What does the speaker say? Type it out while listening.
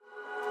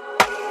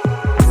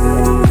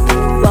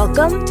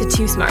Welcome to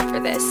Too Smart for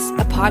This,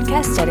 a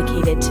podcast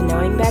dedicated to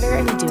knowing better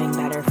and doing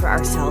better for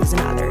ourselves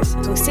and others,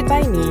 hosted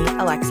by me,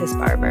 Alexis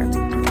Barber.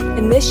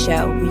 In this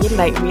show, we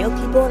invite real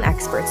people and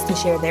experts to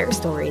share their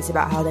stories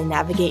about how they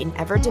navigate an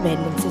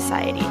ever-demanding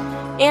society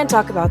and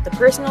talk about the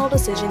personal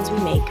decisions we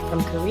make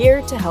from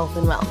career to health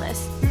and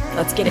wellness.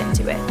 Let's get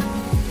into it.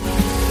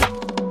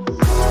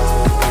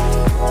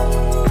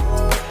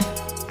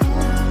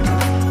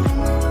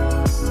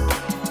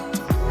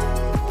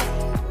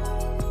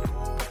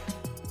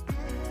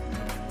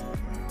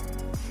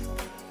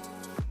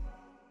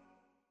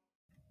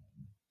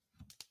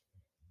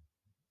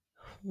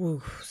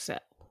 So,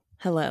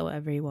 hello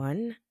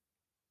everyone.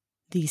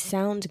 The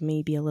sound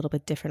may be a little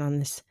bit different on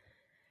this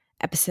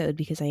episode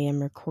because I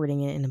am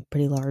recording it in a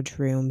pretty large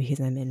room because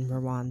I'm in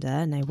Rwanda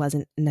and I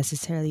wasn't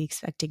necessarily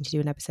expecting to do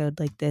an episode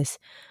like this,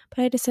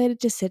 but I decided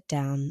to sit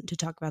down to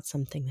talk about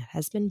something that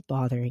has been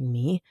bothering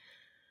me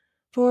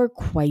for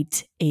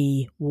quite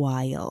a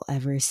while,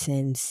 ever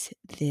since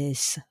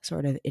this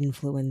sort of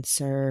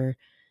influencer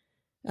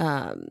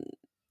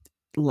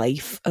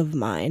life of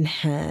mine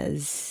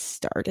has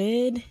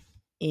started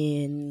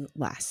in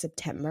last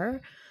September,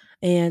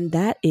 and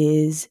that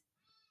is,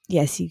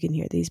 yes, you can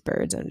hear these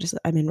birds.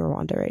 I'm in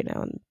Rwanda right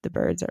now and the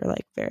birds are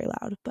like very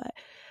loud, but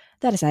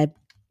that aside,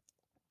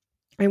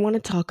 I want to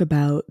talk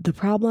about the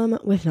problem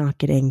with not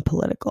getting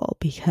political,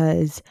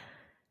 because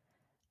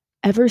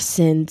ever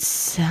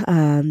since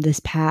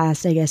this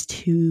past, I guess,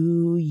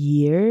 2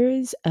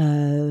 years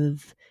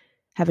of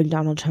having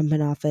Donald Trump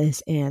in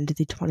office and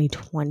the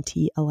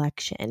 2020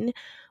 election,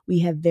 we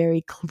have very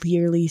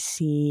clearly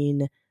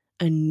seen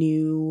a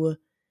new,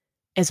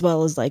 as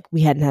well as like we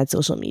hadn't had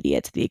social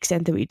media to the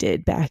extent that we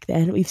did back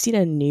then, we've seen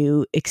a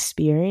new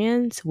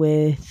experience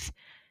with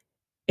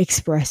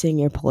expressing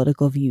your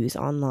political views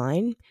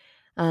online.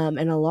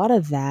 And a lot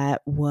of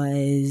that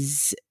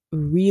was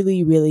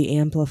really, really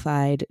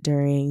amplified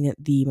during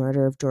the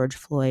murder of George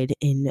Floyd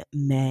in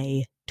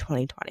May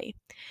 2020.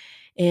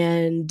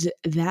 And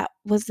that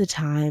was the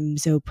time.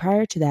 So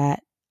prior to that,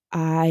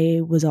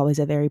 I was always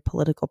a very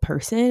political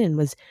person and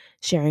was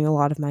sharing a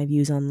lot of my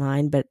views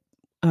online, but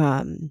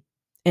and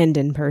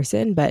in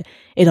person, but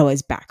it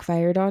always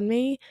backfired on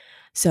me.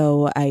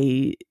 So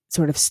I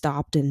sort of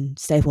stopped and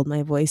stifled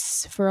my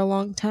voice for a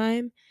long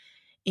time.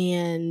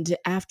 And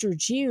after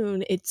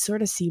June, it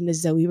sort of seemed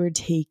as though we were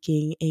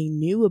taking a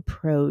new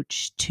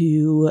approach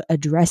to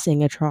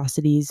addressing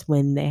atrocities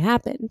when they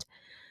happened.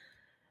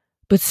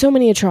 But so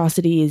many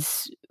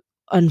atrocities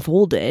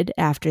unfolded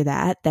after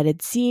that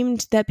it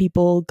seemed that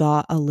people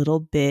got a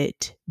little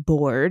bit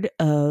bored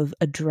of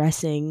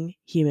addressing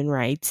human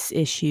rights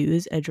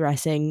issues,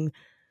 addressing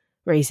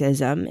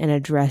racism, and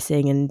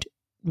addressing and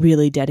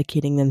really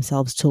dedicating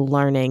themselves to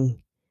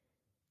learning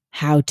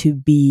how to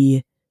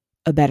be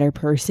a better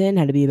person,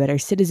 how to be a better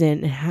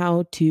citizen, and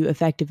how to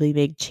effectively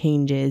make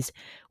changes,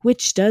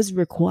 which does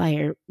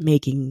require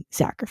making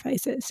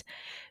sacrifices,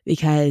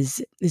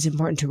 because it's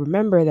important to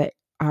remember that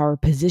our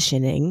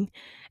positioning,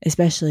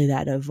 especially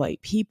that of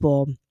white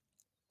people,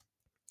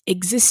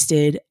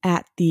 existed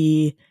at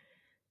the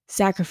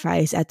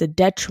sacrifice, at the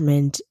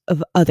detriment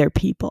of other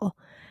people.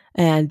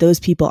 And those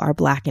people are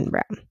Black and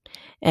brown.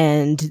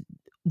 And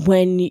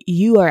when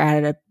you are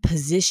at a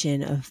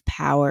position of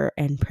power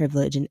and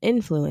privilege and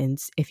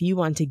influence, if you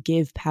want to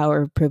give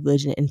power,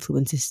 privilege, and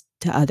influences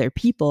to other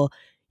people,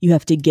 you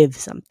have to give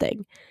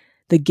something.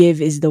 The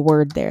give is the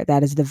word there.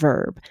 That is the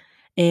verb.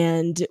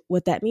 And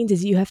what that means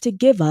is you have to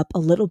give up a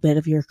little bit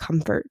of your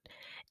comfort.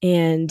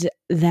 And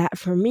that,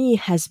 for me,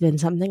 has been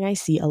something I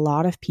see a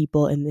lot of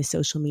people in the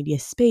social media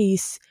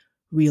space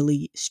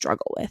really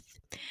struggle with.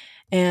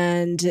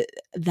 And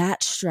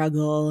that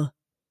struggle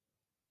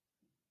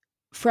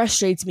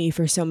frustrates me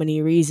for so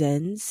many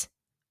reasons.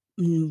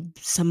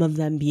 Some of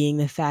them being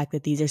the fact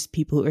that these are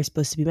people who are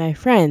supposed to be my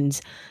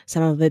friends.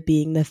 Some of it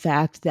being the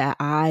fact that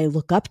I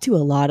look up to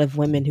a lot of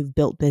women who've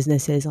built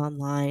businesses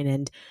online,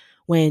 and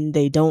when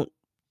they don't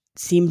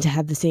seem to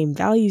have the same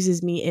values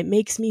as me, it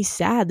makes me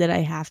sad that I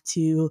have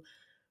to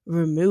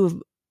remove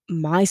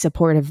my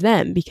support of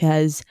them,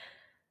 because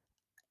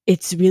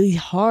it's really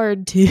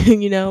hard to,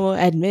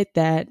 admit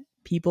that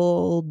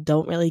people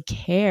don't really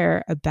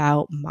care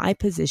about my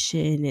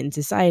position in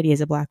society as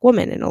a Black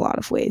woman in a lot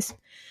of ways.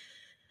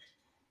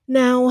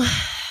 Now,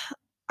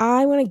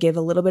 I want to give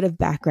a little bit of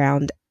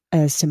background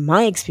as to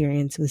my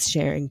experience with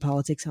sharing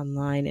politics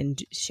online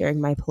and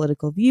sharing my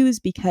political views,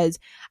 because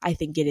I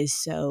think it is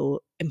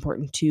so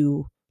important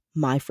to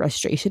my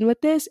frustration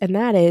with this. And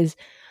that is,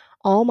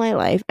 all my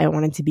life, I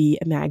wanted to be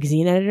a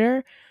magazine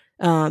editor.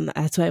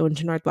 That's why I went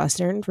to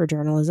Northwestern for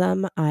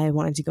journalism. I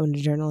wanted to go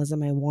into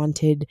journalism. I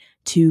wanted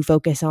to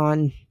focus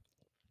on,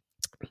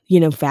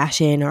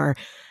 fashion or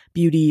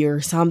beauty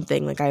or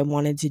something. Like, I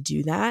wanted to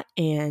do that.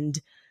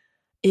 And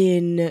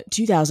in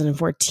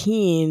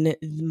 2014,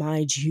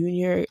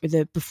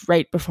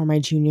 right before my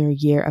junior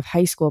year of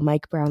high school,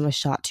 Mike Brown was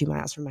shot 2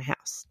 miles from my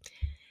house.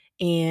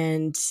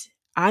 And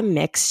I'm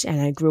mixed,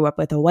 and I grew up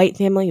with a white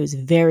family who was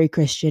very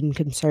Christian,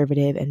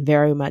 conservative, and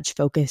very much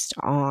focused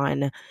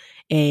on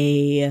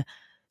a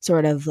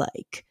sort of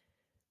like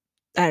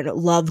I don't know,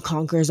 love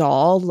conquers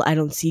all. I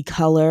don't see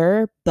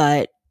color,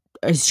 but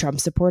as Trump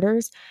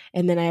supporters.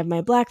 And then I have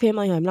my Black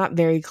family who I'm not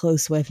very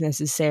close with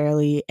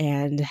necessarily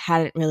and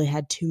hadn't really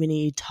had too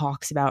many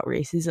talks about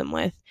racism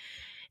with.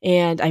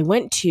 And I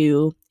went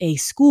to a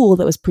school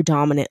that was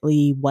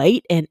predominantly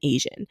white and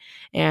Asian.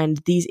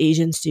 And these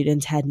Asian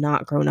students had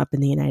not grown up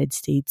in the United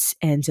States.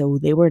 And so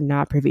they were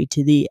not privy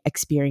to the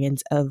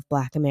experience of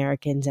Black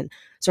Americans and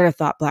sort of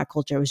thought Black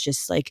culture was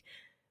just like,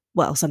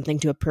 well, something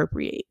to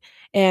appropriate.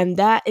 And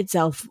that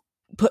itself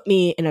put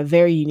me in a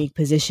very unique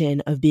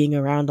position of being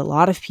around a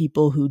lot of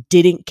people who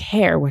didn't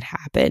care what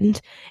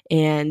happened.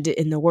 And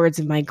in the words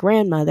of my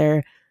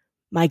grandmother,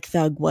 Mike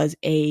Brown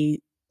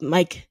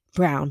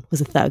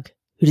was a thug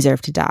who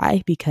deserved to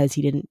die because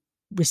he didn't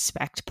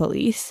respect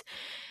police.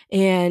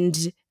 And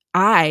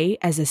I,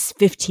 as a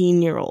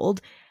 15-year-old,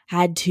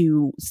 had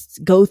to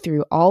go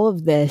through all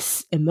of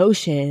this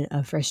emotion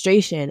of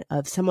frustration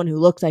of someone who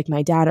looked like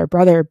my dad or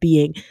brother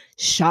being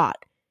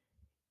shot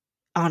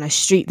on a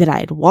street that I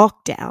had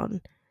walked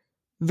down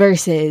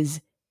versus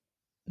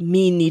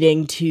me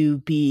needing to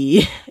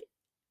be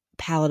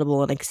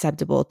palatable and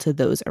acceptable to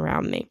those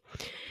around me.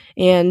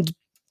 And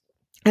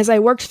as I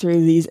worked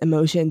through these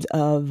emotions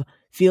of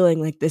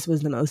feeling like this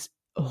was the most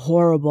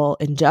horrible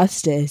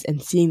injustice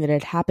and seeing that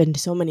it happened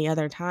so many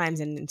other times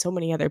and in so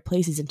many other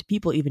places and to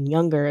people even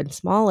younger and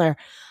smaller,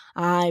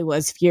 I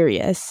was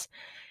furious.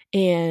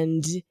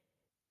 And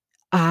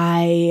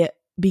I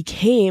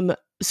became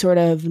sort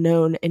of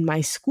known in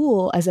my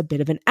school as a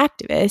bit of an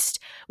activist,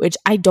 which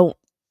I don't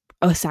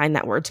assign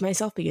that word to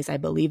myself because I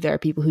believe there are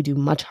people who do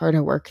much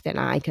harder work than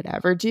I could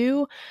ever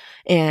do.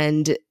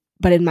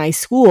 But in my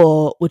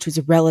school, which was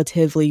a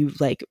relatively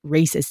like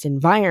racist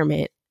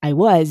environment, I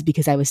was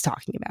because I was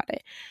talking about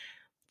it.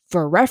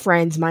 For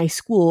reference, my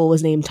school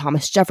was named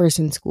Thomas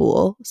Jefferson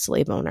School,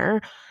 slave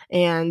owner,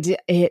 and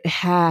it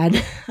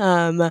had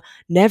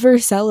never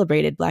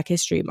celebrated Black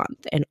History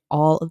Month in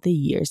all of the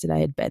years that I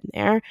had been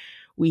there.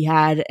 We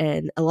had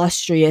an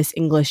illustrious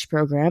English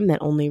program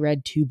that only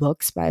read 2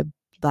 books by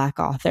Black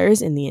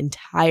authors in the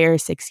entire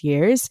 6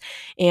 years.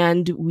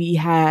 And we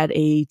had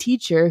a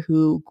teacher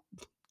who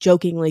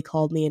jokingly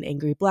called me an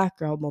angry Black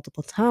girl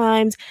multiple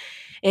times.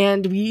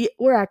 And we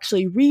were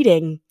actually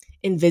reading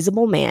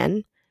Invisible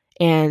Man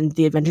and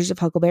The Adventures of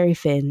Huckleberry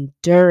Finn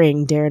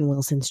during Darren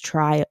Wilson's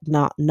trial,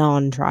 not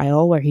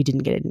non-trial, where he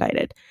didn't get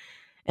indicted.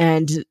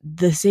 And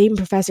the same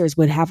professors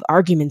would have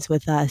arguments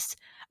with us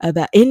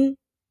about in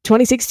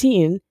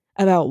 2016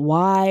 about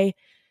why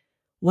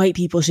white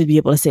people should be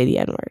able to say the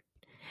N-word.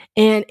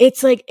 And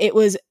it's like, it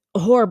was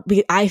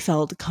horrible. I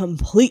felt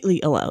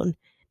completely alone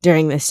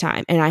during this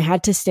time. And I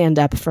had to stand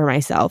up for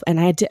myself and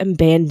I had to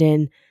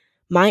abandon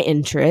my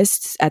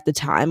interests at the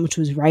time, which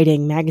was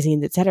writing,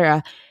 magazines,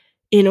 etc.,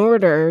 in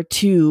order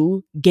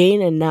to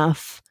gain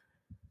enough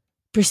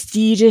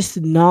prestigious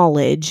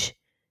knowledge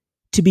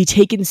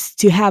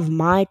to have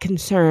my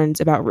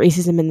concerns about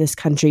racism in this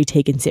country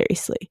taken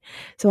seriously.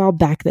 So I'll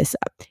back this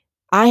up.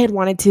 I had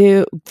wanted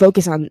to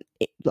focus on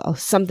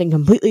something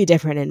completely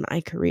different in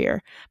my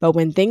career. But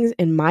when things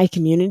in my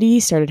community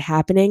started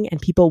happening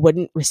and people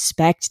wouldn't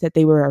respect that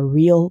they were a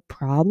real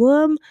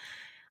problem,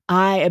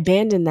 I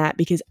abandoned that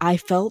because I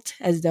felt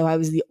as though I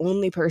was the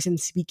only person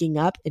speaking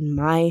up in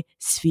my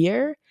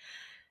sphere.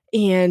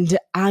 And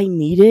I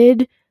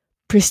needed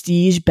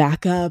prestige,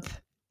 backup,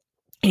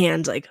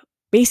 and like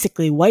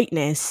basically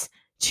whiteness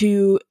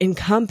to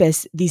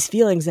encompass these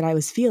feelings that I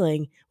was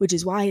feeling, which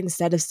is why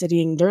instead of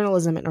studying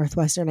journalism at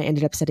Northwestern, I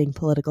ended up studying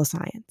political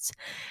science.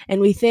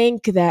 And we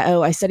think that,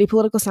 oh, I study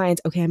political science.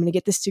 Okay, I'm going to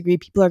get this degree.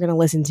 People are going to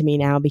listen to me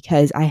now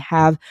because I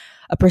have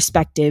a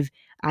perspective.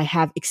 I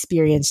have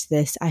experienced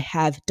this. I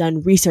have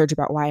done research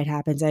about why it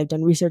happens. I've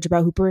done research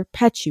about who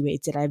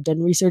perpetuates it. I've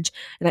done research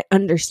and I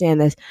understand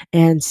this,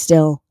 and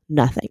still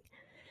nothing.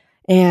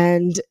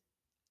 And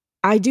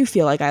I do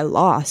feel like I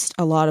lost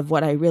a lot of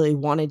what I really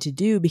wanted to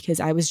do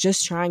because I was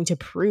just trying to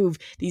prove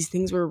these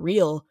things were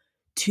real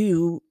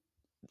to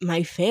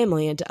my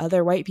family and to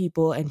other white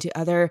people and to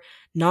other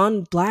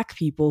non-Black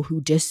people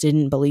who just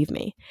didn't believe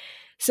me.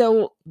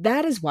 So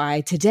that is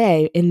why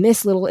today, in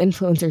this little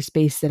influencer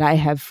space that I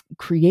have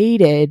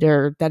created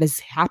or that has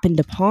happened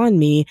upon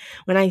me,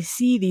 when I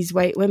see these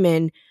white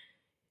women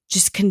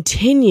just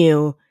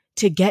continue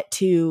to get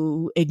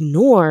to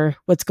ignore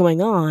what's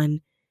going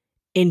on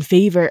in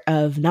favor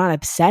of not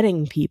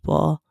upsetting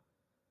people,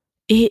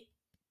 it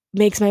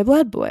makes my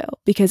blood boil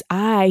because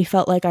I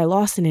felt like I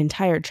lost an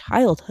entire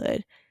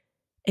childhood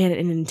and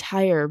an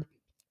entire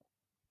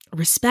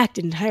respect,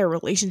 entire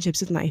relationships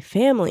with my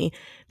family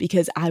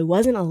because I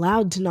wasn't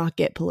allowed to not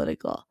get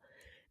political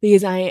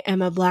because I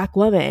am a Black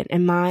woman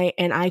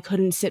and I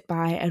couldn't sit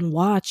by and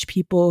watch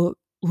people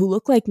who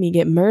look like me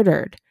get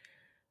murdered.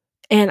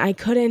 And I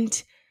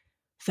couldn't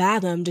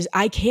fathom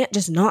I can't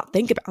just not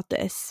think about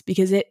this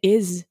because it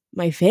is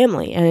my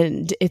family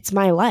and it's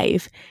my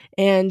life.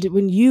 And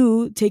when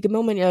you take a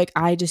moment, you're like,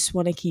 I just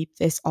want to keep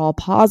this all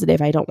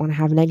positive. I don't want to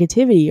have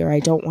negativity, or I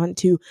don't want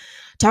to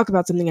talk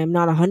about something I'm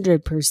not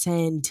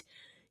 100%,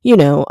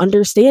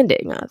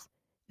 understanding of.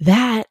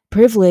 That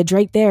privilege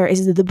right there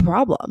is the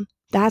problem.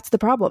 That's the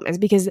problem, is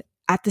because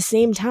at the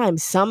same time,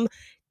 some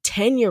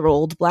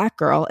 10-year-old Black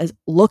girl is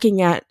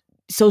looking at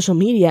social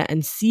media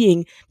and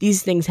seeing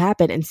these things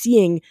happen and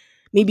seeing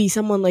maybe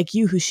someone like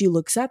you who she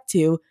looks up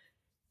to,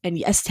 and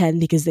yes, 10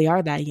 because they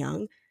are that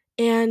young,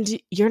 and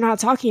you're not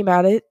talking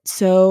about it.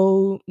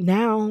 So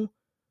then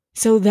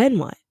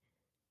what?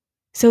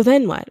 So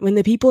then what? When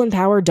the people in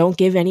power don't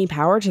give any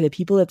power to the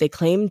people that they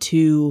claim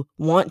to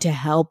want to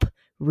help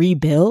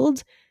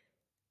rebuild,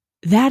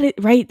 that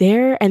right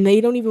there, and they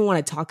don't even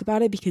want to talk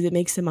about it because it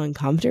makes them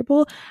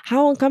uncomfortable.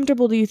 How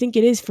uncomfortable do you think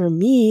it is for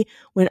me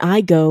when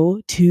I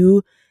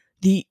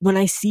when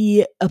I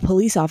see a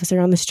police officer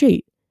on the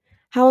street?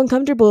 How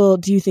uncomfortable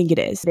do you think it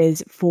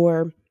is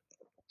for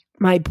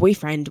my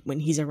boyfriend when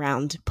he's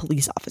around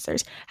police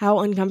officers? How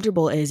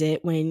uncomfortable is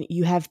it when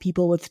you have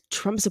people with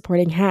Trump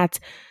supporting hats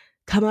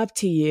come up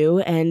to you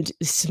and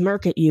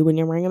smirk at you when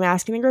you're wearing a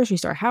mask in the grocery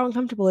store? How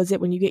uncomfortable is it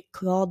when you get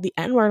called the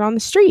N-word on the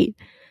street?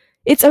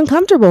 It's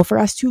uncomfortable for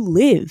us to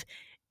live.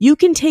 You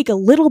can take a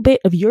little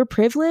bit of your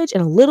privilege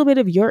and a little bit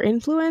of your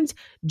influence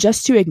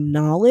just to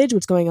acknowledge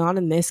what's going on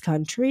in this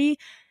country,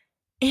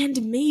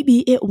 and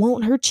maybe it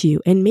won't hurt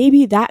you. And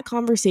maybe that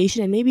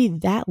conversation and maybe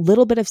that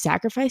little bit of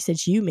sacrifice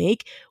that you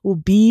make will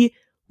be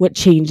what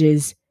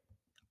changes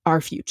our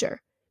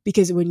future.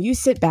 Because when you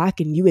sit back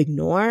and you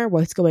ignore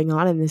what's going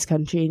on in this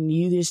country and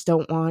you just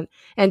don't want,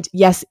 and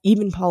yes,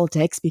 even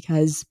politics,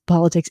 because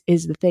politics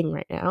is the thing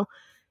right now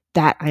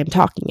that I'm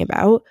talking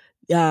about,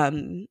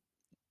 then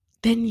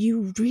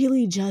you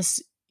really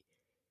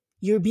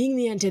you're being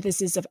the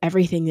antithesis of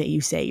everything that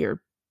you say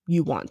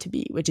you want to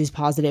be, which is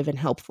positive and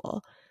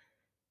helpful.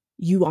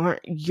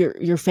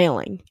 You're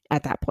failing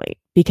at that point,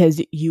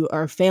 because you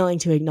are failing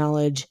to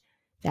acknowledge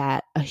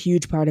that a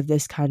huge part of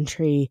this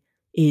country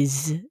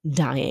is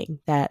dying,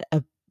 that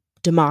a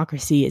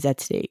democracy is at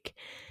stake,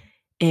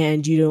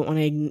 and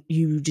you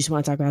just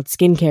want to talk about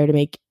skincare to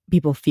make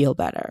people feel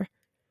better.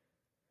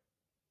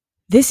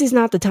 This is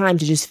not the time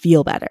to just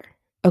feel better,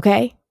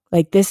 okay?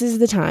 Like, this is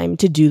the time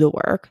to do the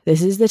work.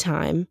 This is the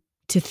time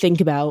to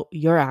think about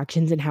your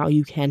actions and how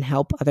you can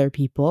help other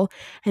people.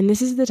 And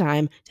this is the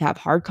time to have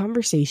hard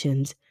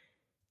conversations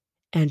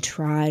and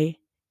try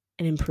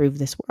and improve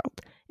this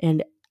world.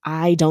 And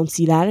I don't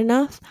see that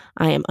enough.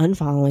 I am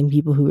unfollowing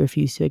people who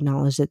refuse to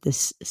acknowledge that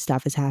this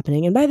stuff is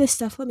happening. And by this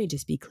stuff, let me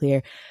just be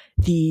clear.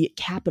 The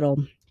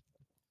Capitol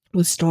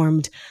was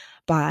stormed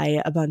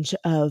by a bunch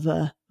of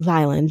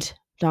violent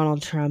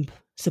Donald Trump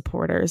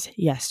supporters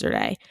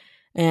yesterday.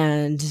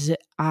 And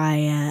I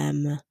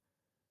am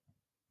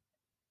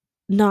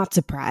not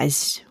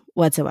surprised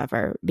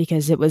whatsoever,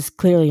 because it was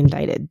clearly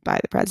indicted by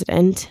the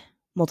president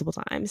multiple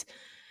times.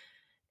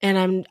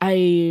 And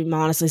I'm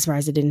honestly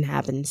surprised it didn't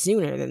happen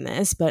sooner than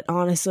this. But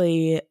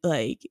honestly,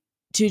 like,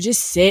 to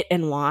just sit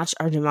and watch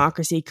our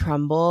democracy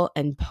crumble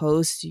and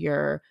post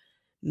your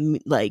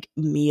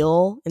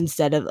meal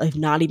instead of like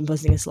not even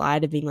posting a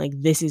slide of being like,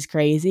 this is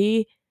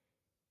crazy.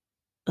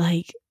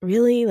 Like,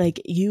 really,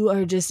 like, you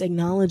are just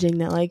acknowledging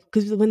that, like,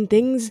 because when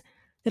things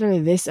that are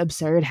this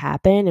absurd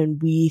happen and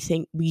we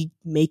think we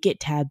make it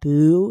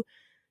taboo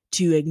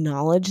to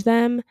acknowledge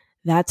them,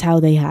 that's how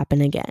they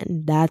happen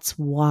again. That's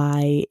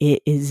why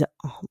it is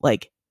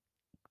like,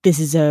 this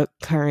is a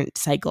current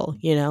cycle,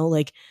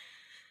 like,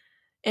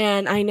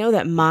 and I know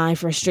that my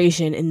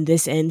frustration in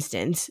this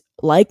instance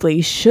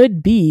likely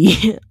should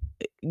be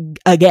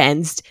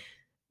against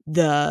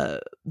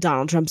the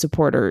Donald Trump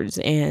supporters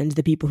and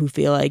the people who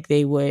feel like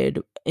they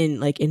would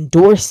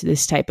endorse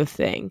this type of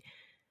thing.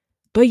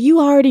 But you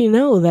already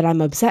know that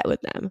I'm upset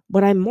with them.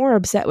 What I'm more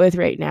upset with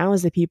right now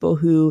is the people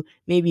who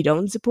maybe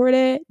don't support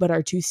it, but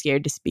are too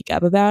scared to speak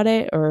up about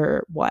it,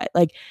 or what.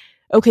 Like,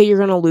 okay, you're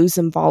going to lose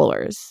some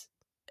followers.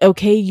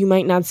 Okay, you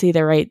might not say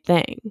the right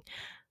thing.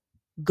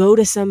 Go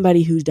to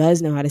somebody who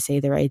does know how to say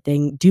the right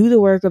thing. Do the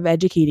work of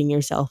educating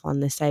yourself on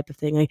this type of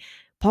thing. Like,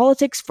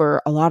 politics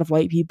for a lot of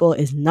white people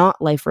is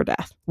not life or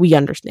death. We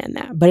understand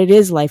that, but it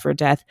is life or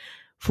death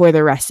for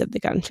the rest of the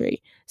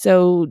country.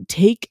 So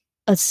take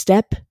a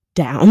step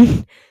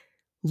down,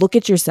 look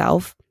at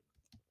yourself,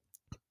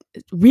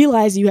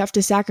 realize you have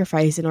to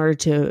sacrifice in order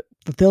to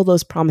fulfill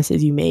those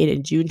promises you made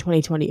in June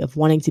 2020 of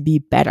wanting to be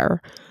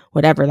better,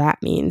 whatever that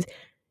means.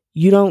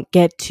 You don't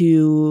get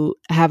to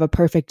have a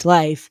perfect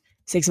life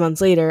 6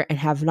 months later and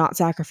have not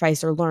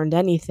sacrificed or learned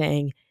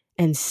anything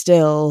and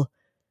still,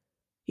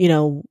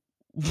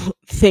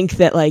 think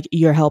that like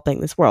you're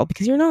helping this world,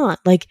 because you're not.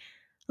 Like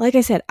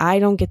I said, I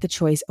don't get the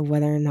choice of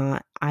whether or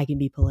not I can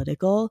be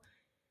political.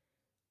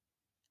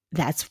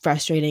 That's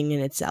frustrating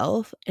in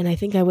itself. And I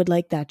think I would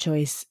like that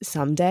choice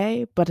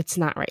someday, but it's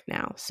not right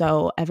now.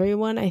 So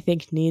everyone, I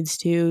think, needs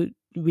to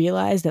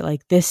realize that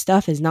like this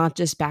stuff is not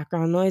just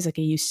background noise like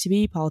it used to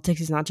be.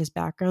 Politics is not just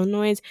background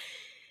noise.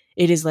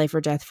 It is life or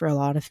death for a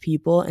lot of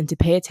people. And to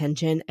pay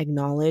attention,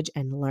 acknowledge,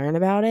 and learn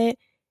about it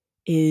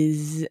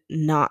is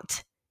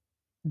not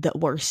the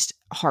worst,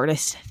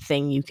 hardest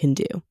thing you can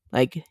do.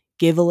 Like,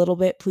 give a little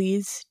bit,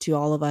 please, to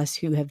all of us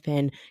who have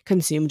been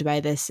consumed by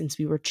this since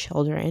we were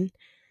children.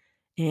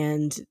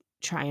 And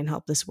try and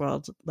help this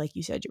world like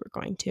you said you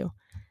were going to.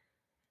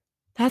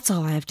 That's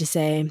all I have to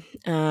say.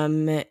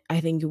 I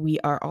think we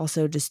are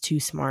also just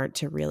too smart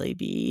to really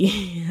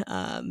be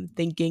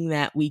thinking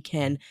that we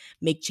can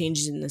make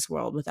changes in this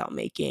world without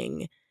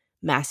making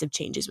massive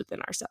changes within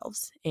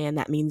ourselves. And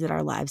that means that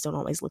our lives don't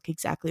always look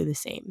exactly the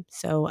same.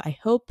 So I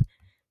hope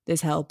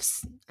this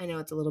helps. I know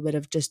it's a little bit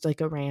of just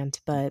like a rant,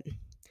 but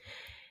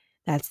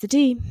that's the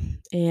tea.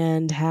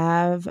 And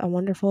have a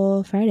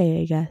wonderful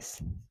Friday, I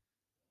guess.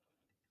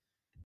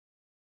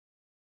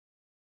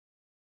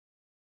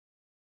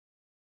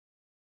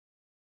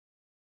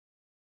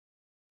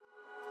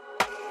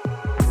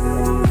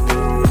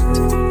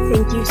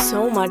 Thank you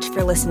so much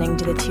for listening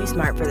to the Too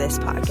Smart for This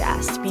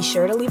podcast. Be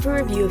sure to leave a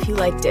review if you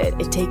liked it.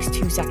 It takes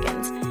 2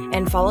 seconds.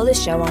 And follow the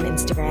show on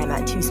Instagram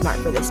at Too Smart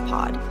for This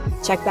pod.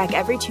 Check back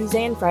every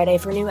Tuesday and Friday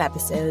for new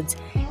episodes.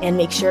 And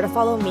make sure to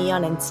follow me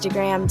on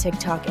Instagram,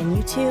 TikTok, and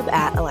YouTube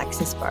at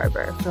Alexis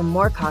Barber for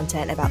more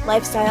content about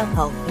lifestyle,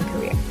 health, and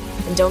career.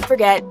 And don't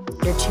forget,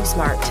 you're too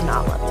smart to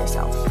not love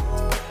yourself.